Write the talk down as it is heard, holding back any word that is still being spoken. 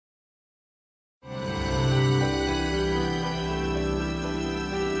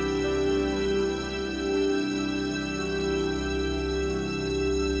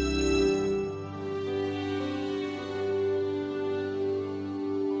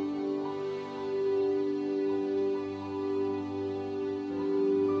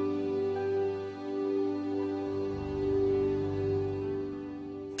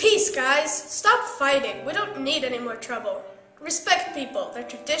Please, guys, stop fighting. We don't need any more trouble. Respect people, their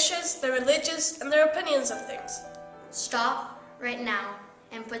traditions, their religions, and their opinions of things. Stop right now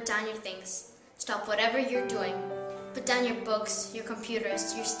and put down your things. Stop whatever you're doing. Put down your books, your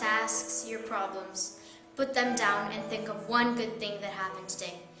computers, your tasks, your problems. Put them down and think of one good thing that happened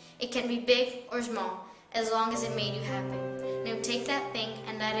today. It can be big or small, as long as it made you happy. Now take that thing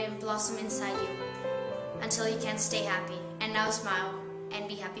and let it blossom inside you until you can stay happy. And now smile and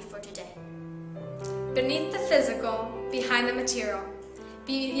be happy for today. Beneath the physical, behind the material,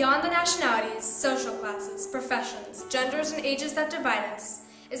 beyond the nationalities, social classes, professions, genders, and ages that divide us,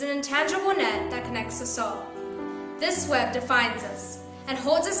 is an intangible net that connects us all. This web defines us and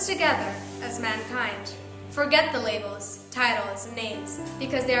holds us together as mankind. Forget the labels, titles, and names,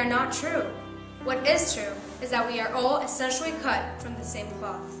 because they are not true. What is true is that we are all essentially cut from the same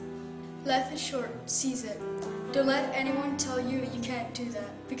cloth. Life is short, seize it. Don't let anyone tell you you can't do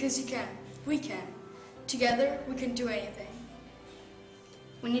that, because you can. We can. Together, we can do anything.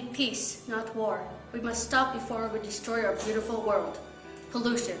 We need peace, not war. We must stop before we destroy our beautiful world.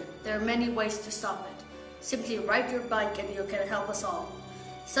 Pollution. There are many ways to stop it. Simply ride your bike and you can help us all.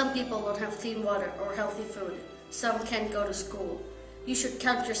 Some people don't have clean water or healthy food. Some can't go to school. You should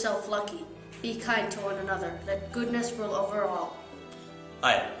count yourself lucky. Be kind to one another. Let goodness rule over all.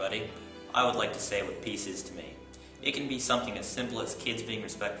 Hi everybody. I would like to say what peace is to me. It can be something as simple as kids being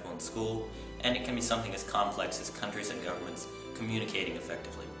respectful in school, and it can be something as complex as countries and governments communicating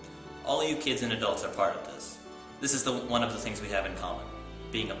effectively. All of you kids and adults are part of this. This is one of the things we have in common,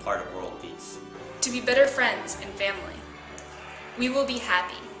 being a part of world peace. To be better friends and family. We will be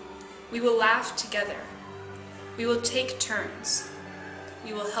happy. We will laugh together. We will take turns.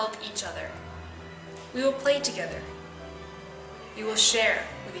 We will help each other. We will play together. We will share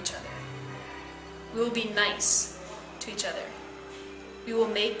with each other. We will be nice to each other. We will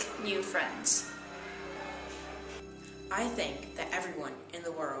make new friends. I think that everyone in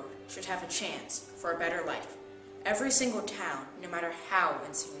the world should have a chance for a better life. Every single town, no matter how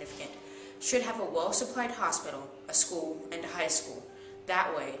insignificant, should have a well-supplied hospital, a school, and a high school.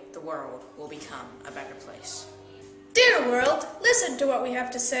 That way, the world will become a better place. Dear world, listen to what we have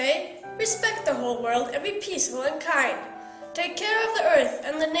to say. Respect the whole world and be peaceful and kind. Take care of the earth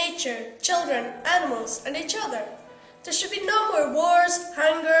and the nature, children, animals, and each other. There should be no more wars,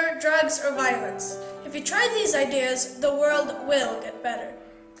 hunger, drugs, or violence. If you try these ideas, the world will get better.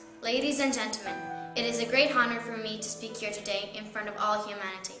 Ladies and gentlemen, it is a great honor for me to speak here today in front of all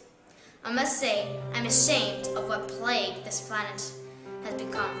humanity. I must say, I'm ashamed of what plague this planet has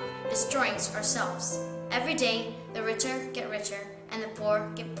become, destroying ourselves. Every day, the richer get richer and the poor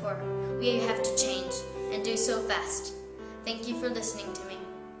get poorer. We have to change, and do so fast. Thank you for listening to me.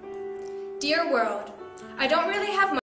 Dear world, I don't really have much